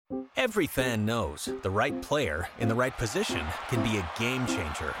Every fan knows the right player in the right position can be a game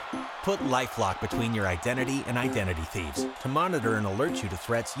changer. Put LifeLock between your identity and identity thieves to monitor and alert you to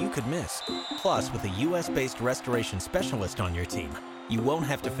threats you could miss. Plus, with a U.S.-based restoration specialist on your team, you won't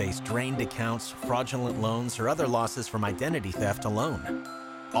have to face drained accounts, fraudulent loans, or other losses from identity theft alone.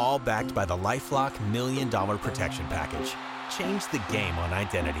 All backed by the LifeLock $1 Million Protection Package. Change the game on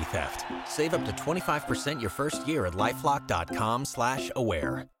identity theft. Save up to 25% your first year at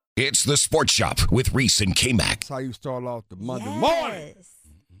LifeLock.com/aware. It's the Sports Shop with Reese and K-Mac. That's how you start off the Monday morning.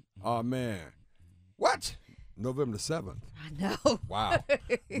 Oh, man. What? November the 7th. I know. Wow.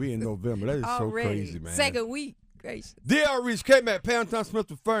 We in November. That is so crazy, man. Second week. Gracious. D.R. Reese, K-Mac, Pound Town Smith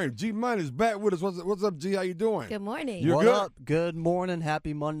the Firm. G Money's back with us. What's up, G? How you doing? Good morning. You What good? up? Good morning.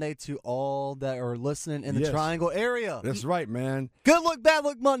 Happy Monday to all that are listening in the Yes. Triangle area. That's right, man. Good look, bad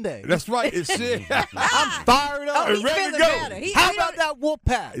look Monday. That's right. It's it. I'm fired up. Oh, he's ready to feeling go. better. How about that Wolf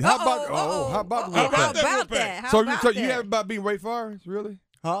Pack? How about how about the How Wolfpack? about that? So you have about being Ray Forrest, really?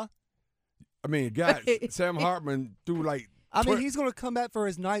 Huh? I mean, guys, Sam Hartman threw like. I mean, he's going to come back for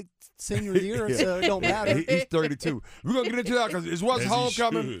his ninth senior year, so it don't matter. He's 32. We're going to get into that because it was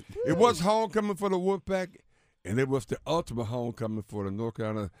homecoming. It was homecoming for the Wolfpack, and it was the ultimate homecoming for the North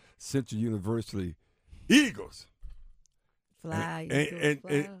Carolina Central University Eagles. Fly. And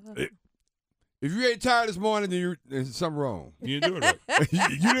if you ain't tired this morning, then there's something wrong. You didn't do it right.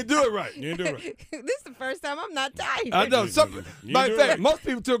 You didn't do it right. You didn't do it right. This is the first time I'm not tired. I know. You Matter of do it fact, right. most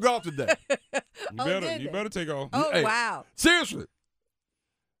people took off today. You better take off. Oh, Hey, wow. Seriously.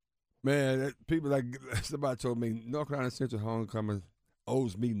 Man, people like somebody told me North Carolina Central homecoming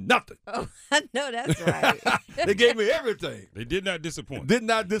owes me nothing. Oh, I know that's right. They gave me everything. They did not disappoint. Did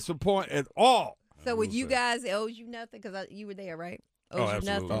not disappoint at all. So with you guys, it owes you nothing because you were there, right? Oh, Owes you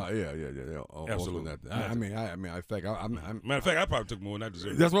absolutely. nothing. Yeah. Absolutely. Nothing. I mean, in fact, I'm Matter of fact, I probably took more than I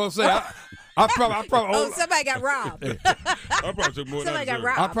deserved. that's what I'm saying. I probably Oh, somebody got robbed. I probably took more than I Somebody got deserved.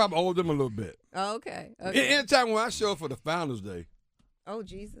 robbed. I probably owe them a little bit. Oh, okay. Okay. Anytime when I show up for the Founders Day, Oh,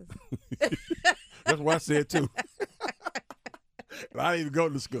 Jesus. that's what I said too. I didn't even go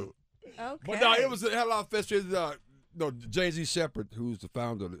to school. Okay. But no, it was a hell of a festivities. James E. Shepard, who's the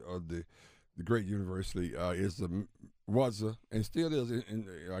founder of the great university, and still is in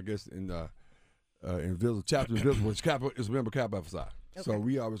Village, chapter in Village, which is a member of Kappa Psi. Okay. So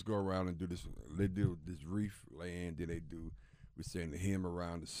we always go around and do this. They do this wreath laying. Then we sing the hymn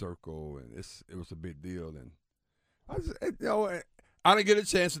around the circle, and it was a big deal. And I didn't get a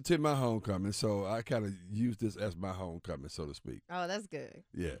chance to attend my homecoming, so I kind of used this as my homecoming, so to speak. Oh, that's good.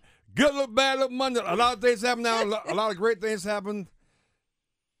 Yeah. Good look, bad look, Monday. A lot of things happen now. A lot of great things happen.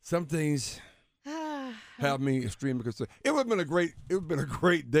 Some things have me extremely concerned. It would have been a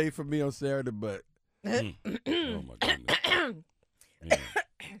great day for me on Saturday, but Oh my goodness. Yeah.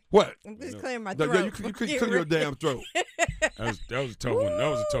 what? I'm just clearing my No, throat. yeah, you clear your damn throat. That was a tough one. That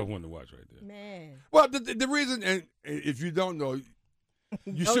was a tough one to watch right there. Man. Well, the reason, and if you don't know,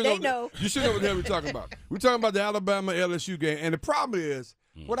 you Oh, should they know. know. You should know what the hell we're talking about. We're talking about the Alabama LSU game, and the problem is,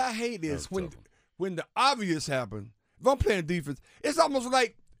 what I hate is when the obvious happen. If I'm playing defense, it's almost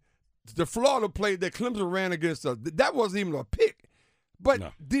like the Florida play that Clemson ran against us. That wasn't even a pick,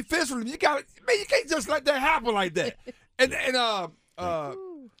 but defensively, you can't just let that happen like that. and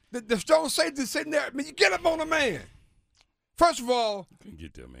the strong safety sitting there. I mean, you get up on the man. First of all, He couldn't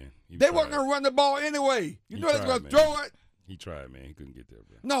get there, man. they weren't going to run the ball anyway. You know they're going to throw it. He tried, man. He couldn't get there,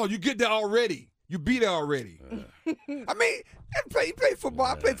 bro. No, you get there already. You beat it already. I mean, you play football.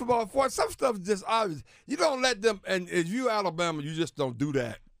 I play football before. Some stuff is just obvious. You don't let them. And if you Alabama, you just don't do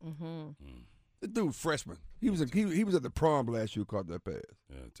that. Mm-hmm. The dude, freshman, he was at the prom last year. Caught that pass.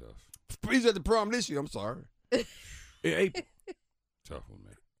 Yeah, tough. He's at the prom this year. I'm sorry. In April. Tough one,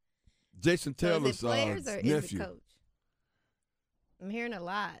 man. Jason So Taylor's is it players or nephew. is it coach? I'm hearing a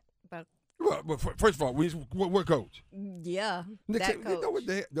lot about. Well, first of all, what coach? Yeah, Nick, that you coach. know what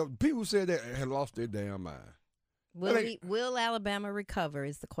the people who said that had lost their damn mind. Will Alabama recover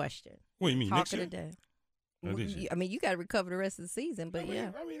is the question. What do you mean, next Talking year? today. No, this year. I mean, you got to recover the rest of the season, but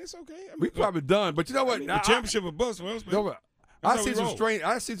yeah. I mean, it's okay. I mean, We probably done, but you know what? the championship of bust. Well, No, I how see we some roll. strange.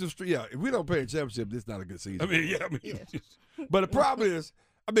 Yeah, if we don't play a championship, this is not a good season. I mean, But the problem is,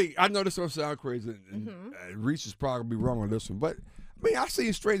 I know this don't sound crazy, and Reese is probably be wrong on this one, but I mean, I've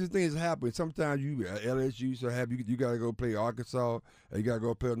seen stranger things happen. Sometimes you LSU so have you got to go play Arkansas, and you got to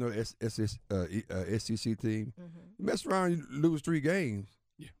go play another SEC team. You mess around, you lose 3 games.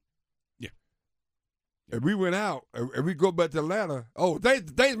 Yeah. And we went out, and we go back to Atlanta. Oh,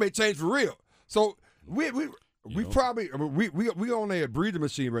 things may change for real. So we probably we on a breathing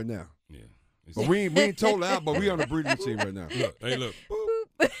machine right now. Yeah. But we ain't totally out, but we on a breathing machine right now. Look, hey, look.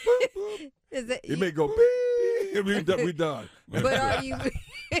 It may go beep. We done. But are you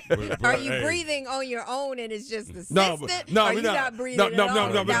Hey. breathing on your own and it's just assisted? No, or we're you not breathing at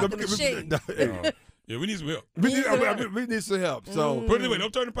all without the machine? Yeah, we need some help. We need some help. So Put it away.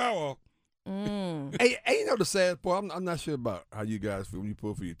 Don't turn the power off. Hey, you know the sad part? I'm not sure about how you guys feel when you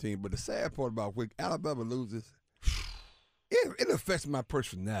pull for your team, but the sad part about when Alabama loses, it affects my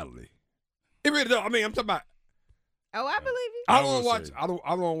personality. It really does. I mean, I'm talking about. Oh, I believe you. I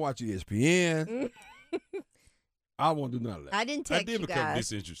don't watch ESPN. I won't do none of that. I didn't I text did you become guys.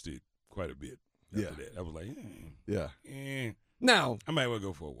 disinterested quite a bit after that. I was like, Yeah. eh. Now I might well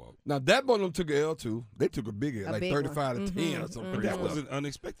go for a walk. that one took an L too. They took a big L, A like big 35 one. to 10 or something. But that wasn't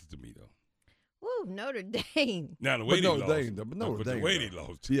unexpected to me, though. Woo, Notre Dame. Now, the way they lost. But Notre Dame, the way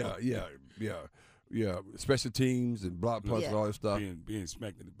though. they lost. Yeah. Special teams and block punts and all that stuff. Being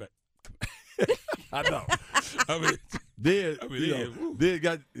smacked in the back. I know. I mean, Anyway. they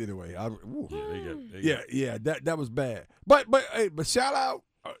got. That was bad. But shout out.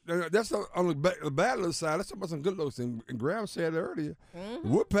 That's on the bad little side. Let's talk about some good looks. And Graham said it earlier.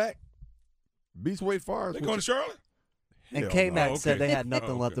 Woodpack beats Wake Forest. They going to Charlotte? And Hell K-Mac no. said Okay. they had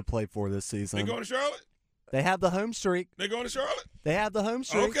nothing Oh, left okay. to play for this They season. going to Charlotte? They have the home streak. They going to Charlotte? They have the home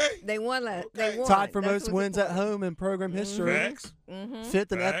streak. Okay. They won. They Okay. won. Tied for That's most what's wins at important. home in program history. Facts.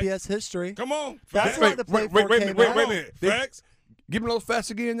 Fifth in Facts. FBS history. Come on. That's Facts. not the play for wait a K-Mac. minute. Wait a minute. Facts. Give me those facts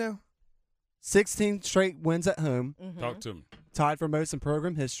again now. 16 straight wins at home. Talk to me. Tied for most in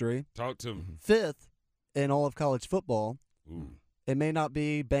program history. Talk to me. Fifth in all of college football. Ooh. It may not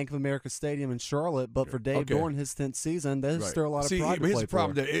be Bank of America Stadium in Charlotte, but for Dave Okay. Dorn, his 10th season, there's still a lot of pride but to here's play the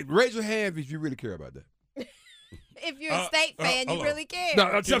problem. for. Raise your hand if you really care about that. If you're a state fan, you hold on. really care. No,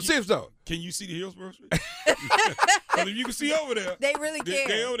 I'm serious though. Can you see the Hillsborough Street? 'Cause if you can see over there, They really they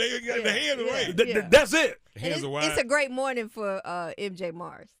care. they got the hands away. Yeah. That's it. And Hands are wide. it's a great morning for MJ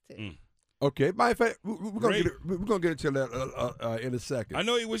Mars too. Okay. Matter of fact, we're Great. gonna get into that in a second. I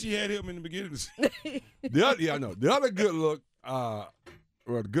know he wish he had him in the beginning. I know. The other good look,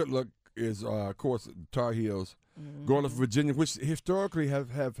 the good look is of course Tar Heels going to Virginia, which historically have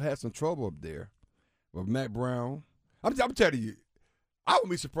had some trouble up there with Matt Brown. I'm telling you, I wouldn't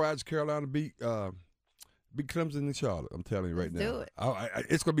be surprised if Carolina beat Clemson in Charlotte. I'm telling you right Let's now. do it.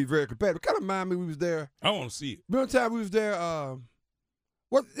 It's going to be very competitive. Kind of remind me we was there. I want to see it. Remember the time we was there? It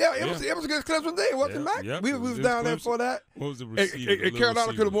was against Clemson Day, wasn't it, Mac? Yep, We it was was against down there Clemson. for that. What was the receiver? And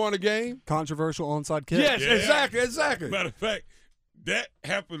Carolina could have won the game. Controversial onside kick. Yes, Yeah. exactly. Matter of fact, that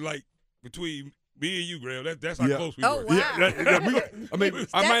happened like between me and you, Graham. That's how close we Oh, were. wow. I mean, That's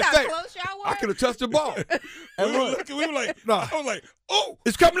I might how say close y'all were. I could have touched the ball. We were looking. We were like, Nah. I was like, oh,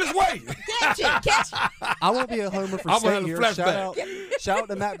 It's coming this way. Catch it. I won't be a homer for I'm gonna have state a here. flashback. Shout out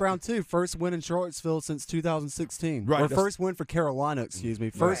to Matt Brown, too. First win in Charlottesville since 2016. Right, Or that's- first win for Carolina, excuse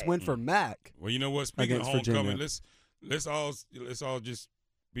me. First Right. win for Mac. well, you know what? Speaking of Against homecoming, Virginia. let's all just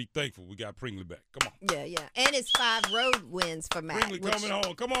be thankful we got Pringley back. Come on, Yeah. And it's 5 road wins for Matt. Pringley coming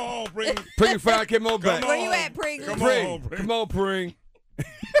home. Come on, Pringley. Pring 5 came on back. Come Where you on. at, Pringle? Come Pring. on, Pring. Come on, Pring.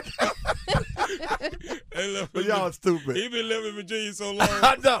 They left him Y'all in- stupid. He been living in Virginia so long.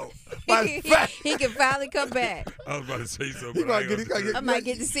 I know. He can finally come back. I was about to say something. He but I gotta ain't get- gonna- I might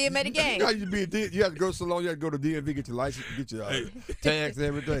get to see him at a game. You have to go so long. You have to go to DMV, get your license, get your tags and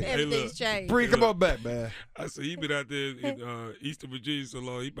everything. Everything's changed. Pring, come on back, man. I said he been out there in Eastern Virginia so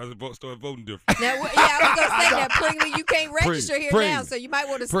long. He about to start voting different. Now, I was gonna say that, Pringley, you can't register here Pring. now, so you might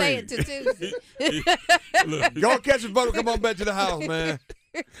want to stay Pring. until Tuesday. Look, Go catch your vote. Come on back to the house, man.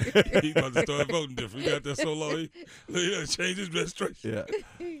 he about to start voting different. He got there so long. He done changed his registration. Yeah.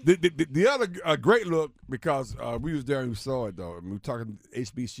 The other great look, because we was there and we saw it, though. I mean, we were talking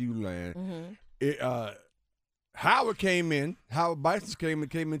HBCU land. Howard came in. Howard Bisons came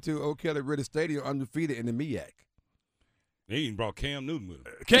into O'Kelly Ridley Stadium undefeated in the MEAC. They even brought Cam Newton with him.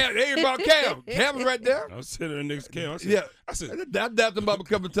 Cam, they ain't about Cam. Cam was right there. I was sitting there next to Cam. I said, I dapped him up a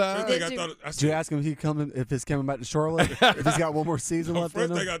couple first times. thing Did I you- thought, I Did you said, ask him if he's coming back to Charlotte? If he's got one more season left in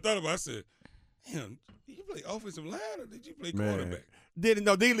first thing him? I thought about, I said, damn, did you play offensive line or did you play Man. quarterback? Didn't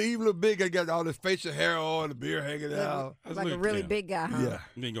know. They even look big. They got all this facial hair on, the beard hanging out. I was Like a looking, really Cam. big guy, huh? Yeah.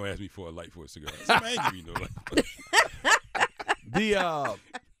 You ain't gonna ask me for a light for a cigar. I said, man, I ain't give you no light.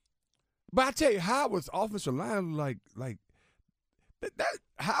 But I tell you, Howard's offensive line like that.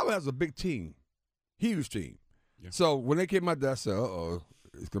 Howard has a big team, huge team. Yeah. So when they came out there, I said,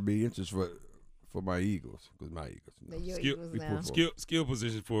 it's gonna be interest for my Eagles, because my Eagles. The your Skill- Eagles we now. put- Skill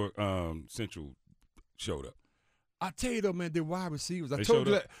position for Central showed up. I tell you though, man, they're wide receivers. I They told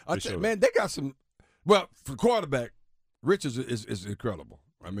showed you up. that. They showed Man, they got some. Well, for quarterback, Richards is incredible.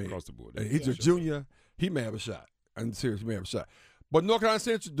 I mean, Across the board. he's a junior. He may have a shot. I'm serious. He may have a shot. But North Carolina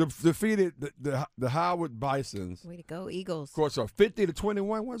Central defeated the Howard Bisons. Way to go, Eagles. Of course,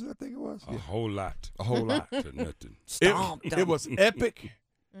 50-21, was it? I think it was. A whole lot. A whole lot. To nothing. It was epic.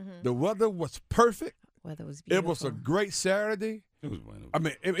 The weather was perfect. Weather was beautiful. It was a great Saturday. It was wonderful. I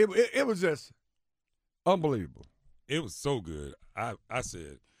mean, it was just unbelievable. It was so good. I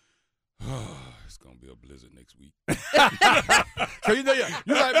said, it's going to be a blizzard next week. So you like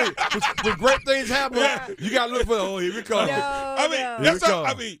me. When great things happen, you got to look for here we come.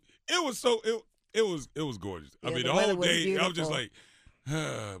 It was so it was gorgeous. Yeah, I mean, the whole day I was just like,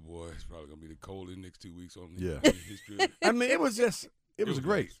 boy, it's probably going to be the coldest next 2 weeks on the history. I mean, it was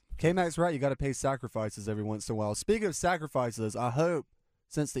great. K-Mac's right. You got to pay sacrifices every once in a while. Speaking of sacrifices, I hope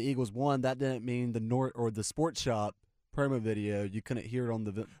since the Eagles won, that didn't mean the Sports Shop promo video. You couldn't hear it on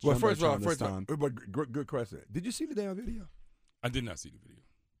the First of all, Mm-hmm. good question. Did you see the damn video? I did not see the video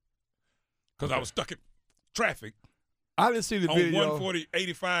because I was stuck in traffic. I didn't see the video. On 140,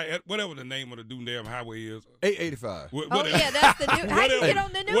 85, whatever the name of the damn highway is. 885. Yeah, that's the new. How do you get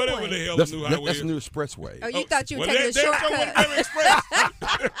on the new whatever one? the hell the new highway That's is. the new expressway. Oh, you thought you were taking a That shortcut. wasn't Express.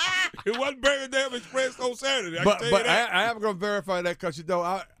 It wasn't Berry Damn Express on Saturday. But I am going to verify that because, if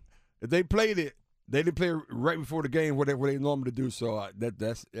they played it, they didn't play it right before the game where they normally do. So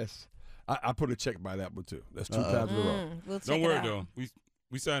that's I put a check by that one, too. That's 2 times in a row. We'll check Don't it worry, out. though.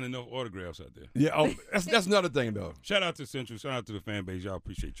 We signed enough autographs out there. Yeah, that's another thing, though. Shout out to Central. Shout out to the fan base. Y'all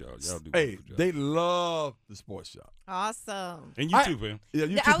appreciate y'all. Y'all do a Hey, good job. they love the sports shop. Awesome. And you too, fam. Yeah,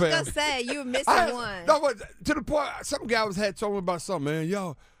 you too, I was Pam. going to say, you were missing one. No, but to the point, some guy had told me about something, man.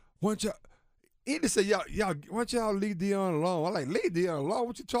 Y'all, he just said, y'all, why don't y'all leave Deion alone? I'm like, leave Deion alone?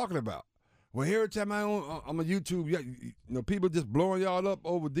 What you talking about? Well, every time I'm on YouTube, people just blowing y'all up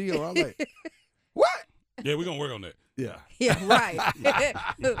over Deion. I'm like, what? Yeah, we're going to work on that. Yeah. Yeah, right.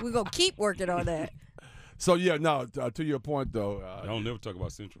 We're going to keep working on that. So, to your point, though. Don't never talk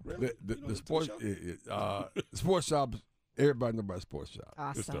about Central. The sports shop, everybody knows about the sports shop.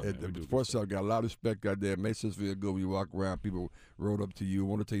 Awesome. The sports shop got a lot of respect out there. It makes us feel good when you walk around. People roll up to you,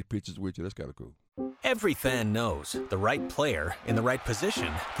 want to take pictures with you. That's kind of cool. Every fan knows the right player in the right position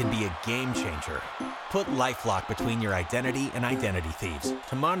can be a game changer. Put LifeLock between your identity and identity thieves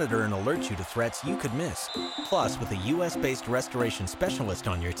to monitor and alert you to threats you could miss. Plus, with a U.S.-based restoration specialist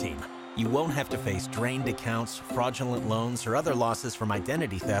on your team, you won't have to face drained accounts, fraudulent loans, or other losses from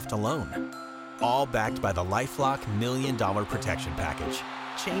identity theft alone. All backed by the LifeLock $1 Million Protection Package.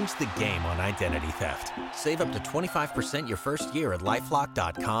 Change the game on identity theft. Save up to 25% your first year at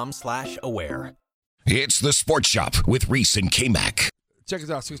LifeLock.com/aware. It's the Sports Shop with Reese and K-Mac. Check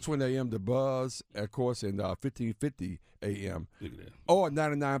us out, 620 a.m. The Buzz, of course, and 1550 a.m. Look at that. Or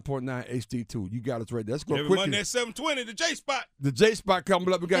 99.9 HD2. You got us right there. Let's go Every quickly. Monday at 7:20, the J Spot. The J Spot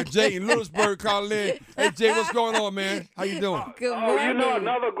coming up. We got Jay in Lewisburg calling in. Hey, Jay, what's going on, man? How you doing? Good morning.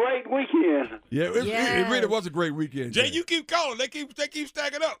 Another great weekend. Yeah, it really was a great weekend. Jay, you keep calling. They keep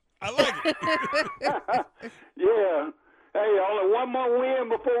stacking up. I like it. Yeah. Hey, only one more win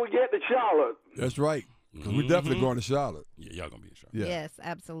before we get to Charlotte. That's right. 'Cause we're definitely going to Charlotte. Yeah, y'all going to be in Charlotte. Yeah. Yes,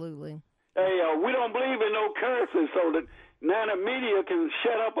 absolutely. Hey, we don't believe in no curses, so that now the media can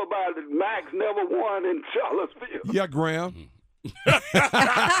shut up about it. Max never won in Charlottesville. Yeah, Graham.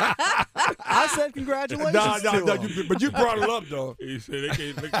 I said congratulations. But you brought it up, though. He said they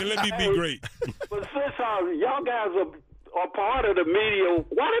can't let me be great. But since y'all guys are part of the media,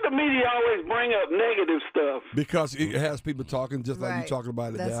 why did the media always bring up negative stuff? Because it has people talking just like you talking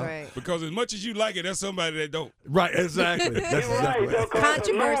about it That's now. right. Because as much as you like it, there's somebody that don't. Right, exactly. That's exactly right.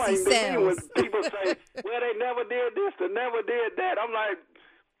 Controversy sells. When people say, well, they never did this, they never did that. I'm like,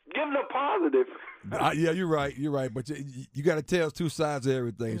 give them a positive. Yeah, you're right. You're right. But you got to tell two sides of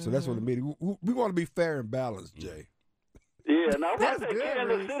everything. So that's what the media. We want to be fair and balanced, Jay. Yeah, now That's what's good,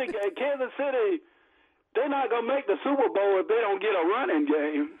 Kansas City? Kansas City, they're not gonna make the Super Bowl if they don't get a running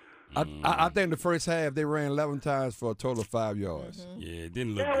game. I think the first half they ran 11 times for a total of 5 yards. Yeah, it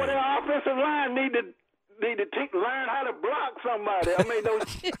didn't look Yeah, well, good. their offensive line need to learn how to block somebody. I mean, those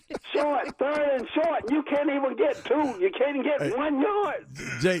third and short, you can't even get 2. You can't get 1 yard.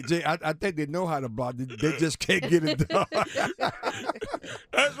 Jay, I think they know how to block. They just can't get it done.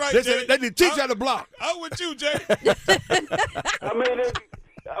 That's right, Jay. They need to teach how to block. I'm with you, Jay. I mean,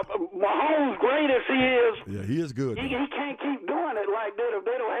 Mahomes, great as he is, Yeah, he is good. he can't keep doing it like that if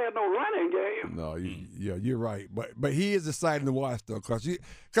they don't have no running game. No, you're right. But he is exciting to watch though, cause you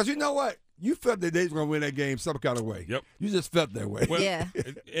know what? You felt that they was gonna win that game some kind of way. Yep. You just felt that way. Well, Yeah.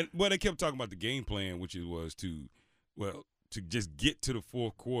 And they kept talking about the game plan, which was to just get to the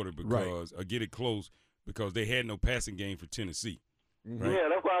fourth quarter because or get it close because they had no passing game for Tennessee. Right? Yeah,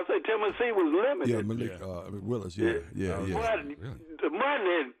 that's why I say Tennessee was limited. Yeah, Malik Willis. Yeah. But the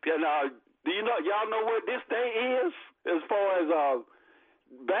Monday, do y'all know what this day is as far as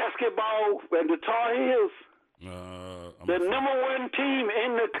basketball and the Tar Heels? The number one team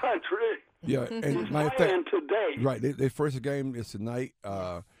in the country. Yeah, and matter of playing fact, today. right? Their first game is tonight.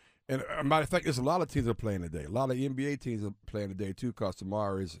 And matter of fact, there's a lot of teams that are playing today. A lot of NBA teams are playing today too, because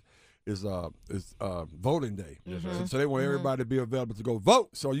tomorrow is voting day. Mm-hmm. So they want everybody to be available to go vote.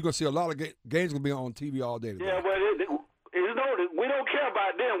 So you're gonna see a lot of games gonna be on TV all day today. Yeah, but we don't care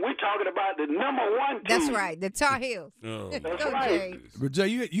about them. We're talking about the number one team. That's right, the Tar Heels. Oh, That's Go, right. Jay. But Jay,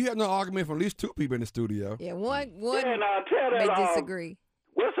 you have no argument from at least two people in the studio. Yeah, one And I tell may that, disagree.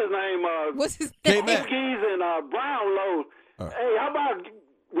 what's his name? What's his K-Mac. name? Hokies and Brownlow. Hey, how about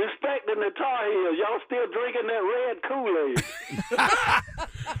respecting the Tar Heels? Y'all still drinking that red Kool-Aid?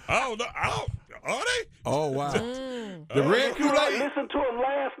 Oh, no. Are they? Oh wow, Mm. the red I Kool-Aid. listened to them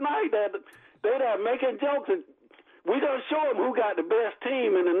last night. They're making jokes. And we're going to show them who got the best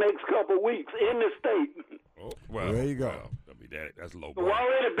team in the next couple of weeks in the state. Oh, well, There you go. Well, I mean, that's low. We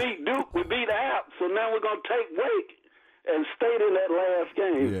already beat Duke. We beat App. So now we're going to take Wake and stayed in that last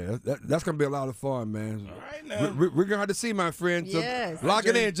game. Yeah, that's gonna be a lot of fun, man. All right, now. We're gonna have to see, my friend. So Yes. lock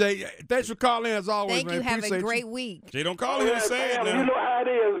it in, Jay. Thanks for calling as always, Thank man. you. Have Appreciate a great week. Jay, don't call him sad Sam, now. you know how it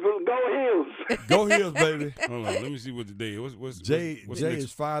is. Go Heels. Go Heels, baby. Hold on, let me see what the day is. What's Jay what's Jay next?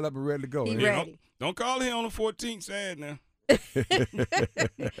 is fired up and ready to go. He Hey, ready. Don't call him on the 14th sad now.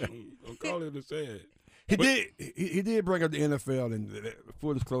 Don't call him the sad. He did bring up the NFL, and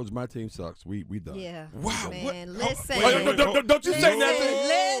full disclosure, my team sucks. We done. Yeah. Wow, Man, what? listen. Wait, don't you say Listen, nothing.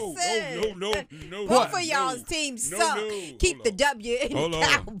 listen. No. Both of y'all's teams No, suck. no. Keep Hold the on. W in Hold the on.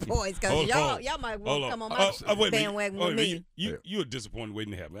 Cowboys, because Hold on. y'all might Hold want to on. come on my Wait a minute. bandwagon Wait a with minute. me. You're a disappointing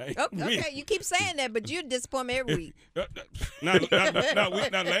waiting to happen. Right? Okay, you keep saying that, but you disappoint me every week. Not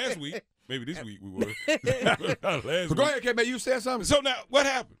last week. Maybe this week we were. Not last But go week. ahead, K-Man. You said something. So now, what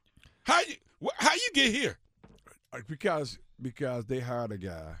happened? How you get here? Because they hired a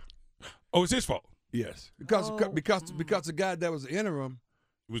guy. Oh, it's his fault. Yes, because the guy that was the interim,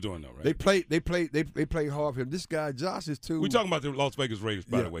 He was doing that, right? they played hard for him. This guy Josh is too. We're talking about the Las Vegas Raiders,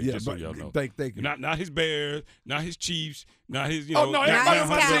 by the way, just so but y'all know. Thank you. Not his Bears, not his Chiefs, not his Oh, no, Not everybody his on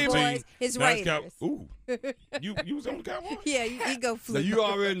my team. Cowboys, his not his Raiders. Ooh, you was on the Cowboys? Yeah, you go Now, flip. you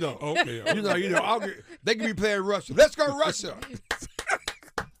already know. Okay. You know. They can be playing Russia. Let's go Russia.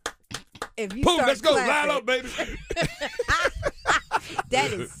 If you Boom, start let's go. clapping, Line up, baby.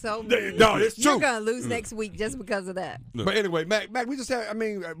 that is so mean. No, it's You're true. gonna lose next week just because of that. But anyway, Mac, we just have.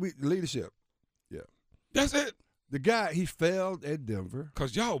 Leadership. Yeah. That's it. The guy, he failed at Denver.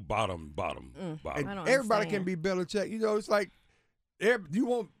 Because y'all bottom. And I don't everybody understand. can be Belichick. You know, it's like you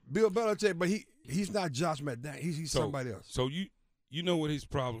want Bill Belichick, but he's not Josh McDaniels. He's somebody else. So you know what his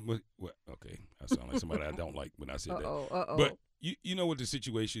problem was? Well, okay, I sound like somebody I don't like when I said that. Uh-oh. But you know what the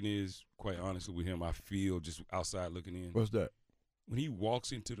situation is, quite honestly, with him, I feel just outside looking in. What's that? When he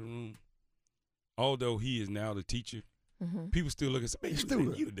walks into the room, although he is now the teacher, people still look and say,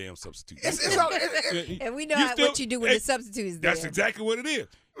 man, you a damn substitute. And we know You what you do when the substitute is there. That's exactly what it is.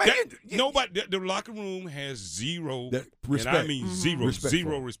 Man, Nobody, the locker room has zero, respect. and I mean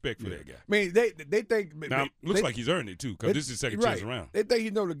zero respect for that guy. I mean, they think. Now, looks like he's earned it, too, because this is his second chance around. They think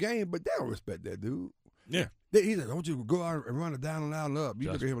he know the game, but they don't respect that dude. Yeah. He said, don't you go out and run it down and out and up.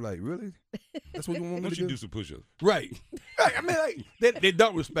 You look at him like, really? That's what you want me Don't to you do? do some push-ups? Right. I mean, they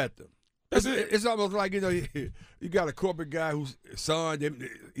don't respect him. That's it. It's almost like, you got a corporate guy whose son,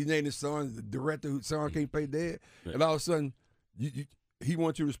 he named his son, the director whose son can't pay dad, and all of a sudden, he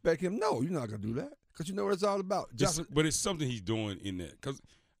wants you to respect him. No, you're not going to do that because you know what it's all about. But it's something he's doing in that. Because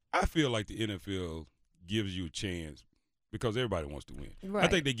I feel like the NFL gives you a chance because everybody wants to win. Right. I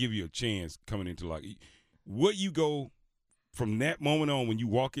think they give you a chance coming into what you go from that moment on when you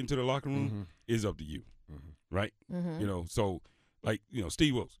walk into the locker room is up to you, right? So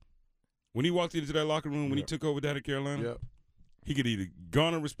Steve Wilkes, when he walked into that locker room when he took over down in Carolina, he could either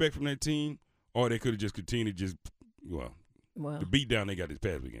garner respect from that team or they could have just continued the beat down they got this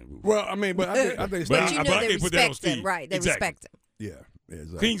past weekend. Well, I mean, but I think But you know I they can't put that on respect him, Steve. right? They Exactly. respect him. Yeah,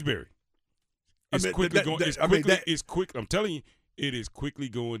 exactly. Kingsbury. It's quickly. I'm telling you, it is quickly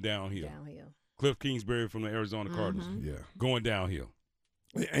going downhill. Cliff Kingsbury from the Arizona Cardinals. Yeah, going downhill.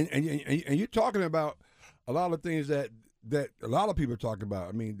 And you're talking about a lot of things that a lot of people talk about.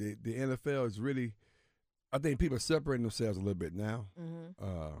 I mean, the NFL is really, I think people are separating themselves a little bit now.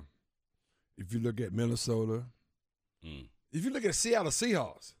 If you look at Minnesota, if you look at Seattle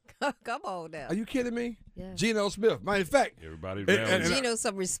Seahawks, Come on now. Are you kidding me? Yeah. Geno Smith. Matter of fact, Everybody and Geno,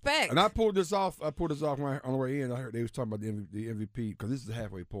 some respect. And I pulled this off. Right on the way in. I heard they was talking about the MVP because this is the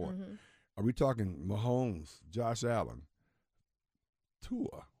halfway point. Mm-hmm. Are we talking Mahomes, Josh Allen,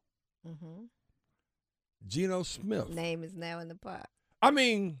 Tua, Geno Smith? Name is now in the pot. I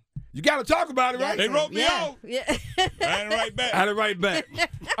mean, you got to talk about it, right? They wrote me off. Yeah. I had it right back.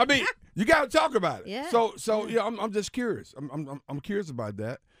 I mean, you got to talk about it. Yeah. So yeah, I'm just curious. I'm curious about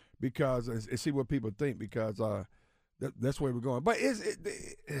that because and see what people think because that's where we're going. But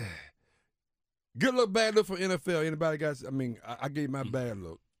good look, bad look for NFL. Anybody got? I mean, I gave my bad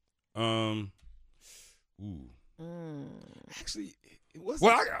look. Actually, it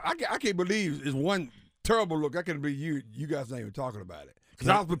wasn't. Well, I can't believe it's one terrible look. I can't believe you guys not even talking about it because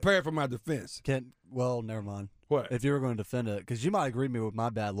I was prepared for my defense. Well, never mind. What? If you were going to defend it, because you might agree with me with my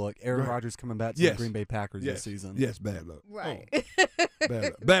bad look. Aaron Rodgers coming back to the Green Bay Packers this season. Yes, bad look. Right.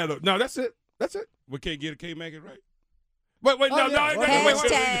 Bad look. No, that's it. We can't get a K-Mac it right. Wait, no.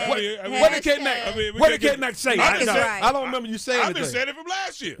 Hashtag. What did K-Mac? What did K-Mac say? Mac is right. I don't remember you saying I've been anything. saying it from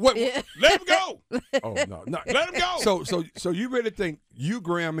last year. What? Let him go. Oh no. Let him go. So you really think you,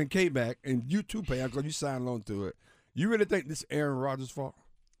 Graham, and K-Mac, and you too, Pam, because you signed on to it. You really think this is Aaron Rodgers' fault?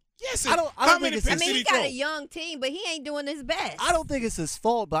 Yes. I don't think it's. I mean, he got a young team, but he ain't doing his best. I don't think it's his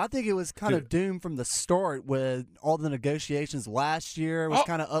fault, but I think it was kind of doomed from the start with all the negotiations last year. It was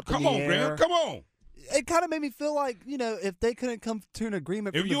kind of up in the air. Graham. Come on. It kind of made me feel like, if they couldn't come to an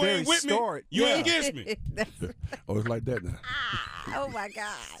agreement from the very start. You ain't against me. Oh, it's like that now. Oh, my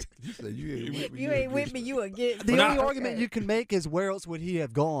God. You said you ain't with me. You ain't with me, you against me. The only argument you can make is where else would he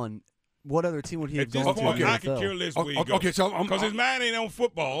have gone? What other team would he have At this gone to? point, in the I can NFL? care less where he goes. Okay, so because his mind ain't on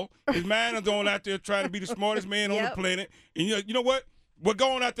football. His mind is on out there trying to be the smartest man on the planet. And you know what? We're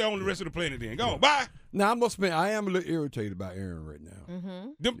going out there on the rest of the planet then. Go on. Bye. Now, I am a little irritated by Aaron right now.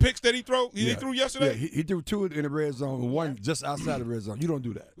 Them picks that he threw yesterday? Yeah, he threw 2 in the red zone and 1 just outside the red zone. You don't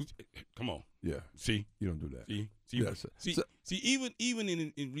do that. Come on. Yeah. See? You don't do that. See, even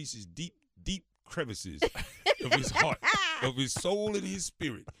in Reese's deep crevices of his heart, of his soul and his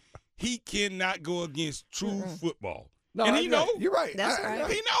spirit, he cannot go against true football. No, and he know. You're right. That's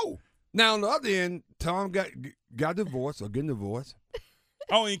right. He know. Now, on the other end, Tom got divorced or getting divorced.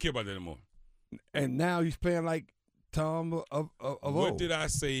 I don't even care about that anymore. And now he's playing like Tom of What old. did I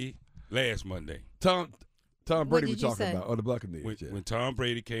say last Monday? Tom Brady did was you talking say? about, or the Buccaneers. When Tom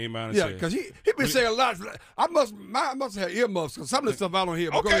Brady came out and Yeah, said, because he been saying a lot. I must have earmuffs because some of the stuff I don't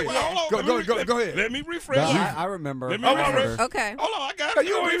hear. But okay, go well, ahead. hold on. Go ahead. Let me refresh No, you. I remember. Let me I refresh. remember. Okay. Hold on, I got it.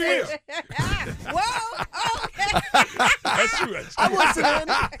 You don't even hear. Whoa. Okay. That's true.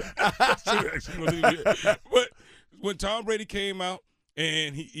 That's true. But when Tom Brady came out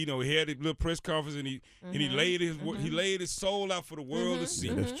and he had a little press conference and he laid his soul out for the world to see.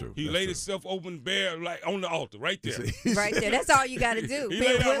 That's true. He laid himself open bare like on the altar right there. Right there. That's all you got to do. He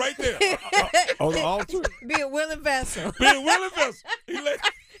laid out right there. On the altar. Be a willing vessel. Be a willing vessel. He laid.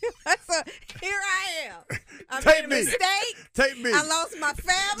 So here I am. I Take made a me. mistake. Take me. I lost my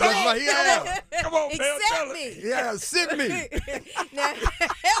family. That's right, yeah. Come on, Dale, tell Accept it. me. Yeah, send me. Now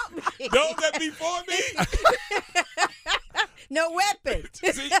help me. Those that be for me. No weapon.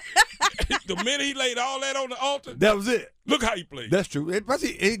 See, the minute he laid all that on the altar, That was it. look how he played. That's true. Plus,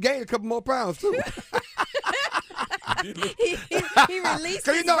 he gained a couple more pounds too. he released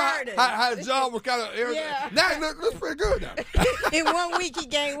Cause his you know burden. how his jaw was kind of irritated. Yeah. Now he looks pretty good now. In 1 week, he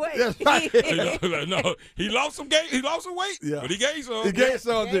gained weight. That's right. No, he lost some weight, Yeah. but he gained some. He gained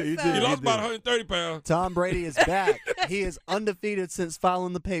some. Gained He some. did. He lost did. about 130 pounds. Tom Brady is back. He is undefeated since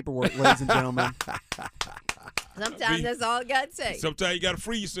filing the paperwork, ladies and gentlemen. Sometimes that's all it got to take. Sometimes you got to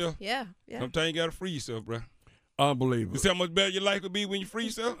free yourself. Yeah. Sometimes you got to free yourself, bro. Unbelievable. You see how much better your life would be when you free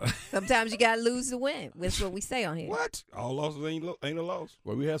yourself? Sometimes you got to lose to win. That's what we say on here. What? All losses ain't a loss.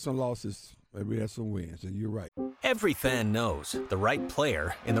 Well, we had some losses and we had some wins, and you're right. Every fan knows the right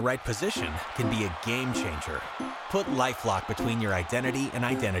player in the right position can be a game changer. Put LifeLock between your identity and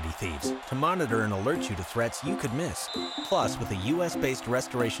identity thieves to monitor and alert you to threats you could miss. Plus, with a U.S.-based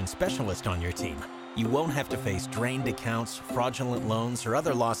restoration specialist on your team, you won't have to face drained accounts, fraudulent loans, or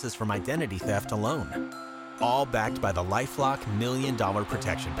other losses from identity theft alone. All backed by the LifeLock $1 Million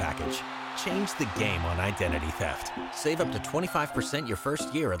Protection Package. Change the game on identity theft. Save up to 25% your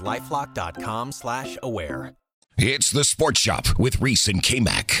first year at LifeLock.com/aware. It's the Sports Shop with Reese and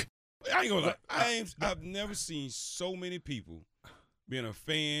K-Mac. I ain't gonna lie. I've never seen so many people being a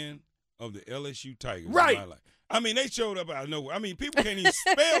fan of the LSU Tigers Right. in my life. I mean, they showed up out of nowhere. I mean, people can't even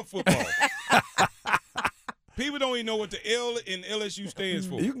spell football. People don't even know what the L in LSU stands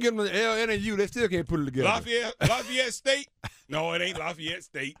for. You can give them the L, N, and U. They still can't put it together. Lafayette State, No, it ain't Lafayette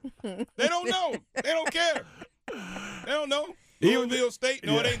State. They don't know. They don't care. They don't know. Louisville State.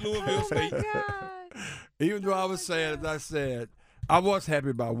 No, it ain't Louisville State. God. Even though I was sad, as I said, I was happy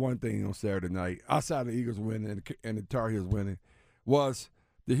about one thing on Saturday night, outside the Eagles winning and the Tar Heels winning, was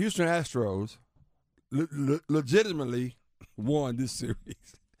the Houston Astros legitimately won this series.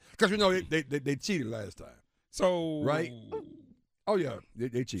 Because, they cheated last time. So. Right? Oh, yeah,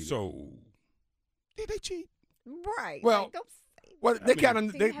 they cheated. So. Did they cheat? Right. Well, like, don't say Well, that. they kind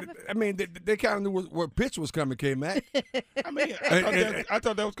of, Do they kind of knew what pitch was coming, K-Mac. I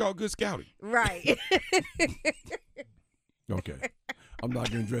thought that was called good scouting. Right. Okay, I'm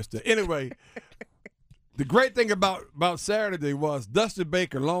not going to address that. Anyway, the great thing about Saturday was Dusty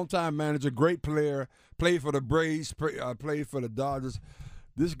Baker, longtime manager, great player, played for the Braves, played for the Dodgers.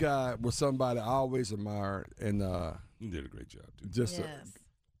 This guy was somebody I always admired, and He did a great job, too. just an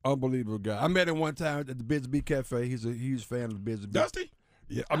unbelievable guy. I met him one time at the Bisbee Cafe. He's a huge fan of the Bisbee. Dusty?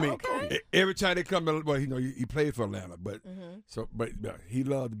 Yeah, I mean, every time they come, well, he played for Atlanta, but but he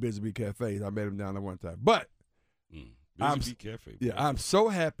loved the Bisbee Cafe. I met him down there one time. But Bisbee Cafe. Yeah, I'm so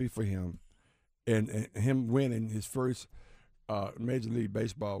happy for him, and him winning his first Major League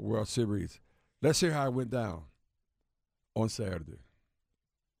Baseball World Series. Let's hear how it went down on Saturday.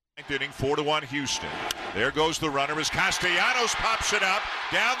 Inning 4-1 Houston. There goes the runner as Castellanos pops it up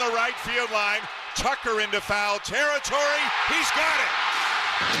down the right field line. Tucker into foul territory. He's got it.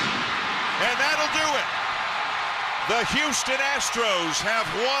 And that'll do it. The Houston Astros have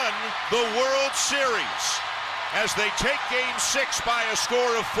won the World Series as they take Game 6 by a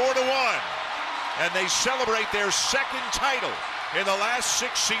score of 4-1. And they celebrate their second title in the last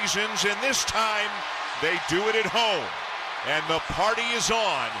 6 seasons, and this time they do it at home. And the party is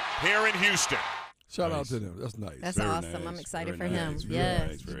on here in Houston. Shout out to them. That's nice. That's Very awesome. nice. I'm excited Very for nice. him. Very Yes.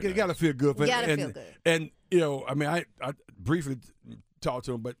 nice. Very You nice. got to feel good. You gotta feel good. And, I mean, I briefly talked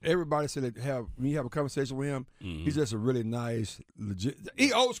to him, but everybody said that when you have a conversation with him, he's just a really nice, legit.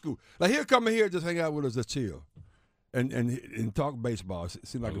 He old school. Like, he'll come in here and just hang out with us, just chill. And talk baseball.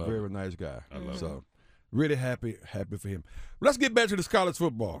 Seems like a very nice guy. I love so, really happy for him. Let's get back to this college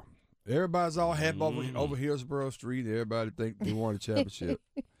football. Everybody's all happy over Hillsborough Street. Everybody think they won a championship.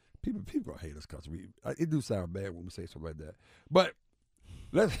 People hate us because it do sound bad when we say something like that. But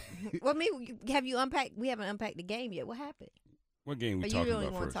let's. Well, have you unpacked? We haven't unpacked the game yet. What happened? What game we Or you talking really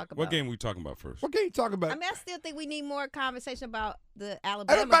about wanna first? talk What about- game we talking about first? What can you talk about? I mean, I still think we need more conversation about the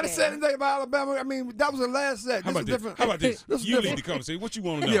Alabama Everybody game. said anything about Alabama. I mean, that was the last set. How This about is this? different. How about this? This is You lead different. the conversation. What you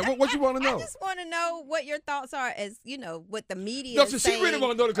want to know? Yeah, what you want to know? I just want to know what your thoughts are, as what the media. No, is she really saying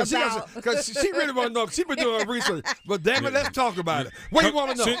want to know because she really want to know. She been doing her research. But damn it, let's talk about it. What you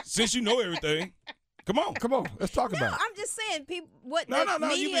want to know? Since you know everything, come on. Come on, let's talk No, about it. I'm just saying what No, the no,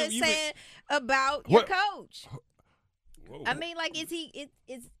 you media been- is you been- saying about your What? coach. Whoa. I mean, like, is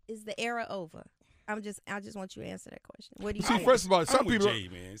the era over? I just want you to answer that question. What do you See, think? first of all, some I'm with people. Jay,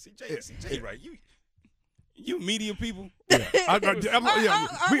 man. See, Jay, right? You media people. We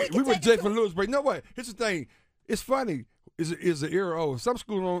can were take Jay it from Louisburg. No way. Here's the thing. It's funny. Is the era over? Some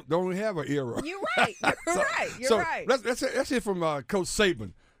schools don't have an era. You're right. You're right. Let's hear from Coach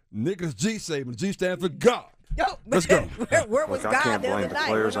Saban, Nicholas G. Saban. G stands for God. Let's go. Where was Look, God I can't the blame other the night?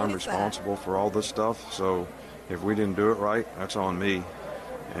 players. What I'm on his side? responsible for all this stuff. So if we didn't do it right, that's on me.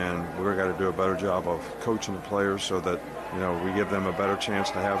 And we've got to do a better job of coaching the players so that, we give them a better chance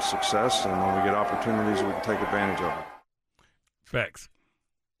to have success. And when we get opportunities, we can take advantage of it. Facts.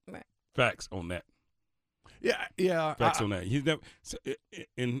 Right. Facts on that. Yeah. Facts on that. He's never.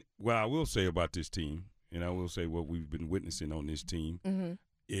 And what I will say about this team, and I will say what we've been witnessing on this team,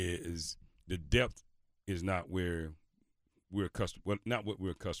 is the depth is not where we're accustomed. Well, not what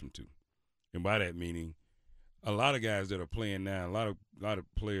we're accustomed to, and by that meaning, a lot of guys that are playing now, a lot of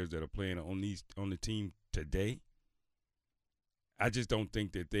players that are playing on the team today. I just don't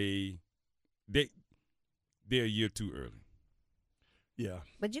think that they're a year too early. Yeah.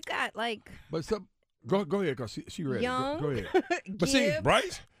 But you got But go ahead, because she ready. Young, Go ahead. But see, Gibbs,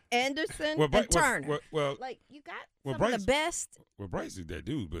 Bryce. Anderson, Well, and Turner. Well, You got well, some of Bryce- the best. well, Bryce is that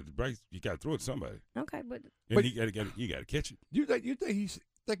dude, but Bryce, you got to throw it to somebody, Okay, but and you got to catch it. you think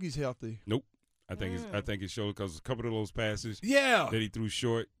he's healthy? Nope. I think it showed because a couple of those passes Yeah. that he threw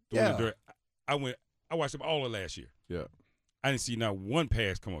short, Yeah. the dirt. I watched him all of last year. Yeah. I didn't see not one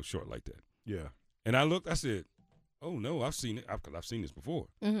pass come up short like that. Yeah. And I looked, I said, "Oh no, I've seen it. I've seen this before."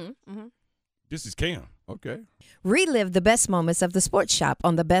 This is Cam. Okay. Relive the best moments of the Sports Shop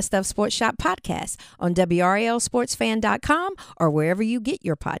on the Best of Sports Shop podcast on WRLSportsFan.com or wherever you get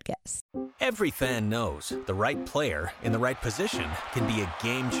your podcasts. Every fan knows the right player in the right position can be a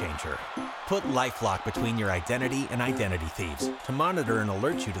game changer. Put LifeLock between your identity and identity thieves to monitor and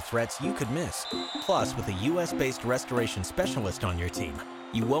alert you to threats you could miss. Plus, with a U.S.-based restoration specialist on your team,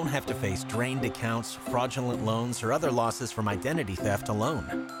 you won't have to face drained accounts, fraudulent loans, or other losses from identity theft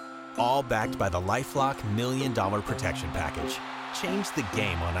alone. All backed by the LifeLock $1 Million Protection Package. Change the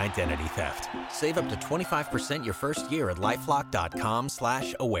game on identity theft. Save up to 25% your first year at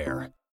LifeLock.com/aware.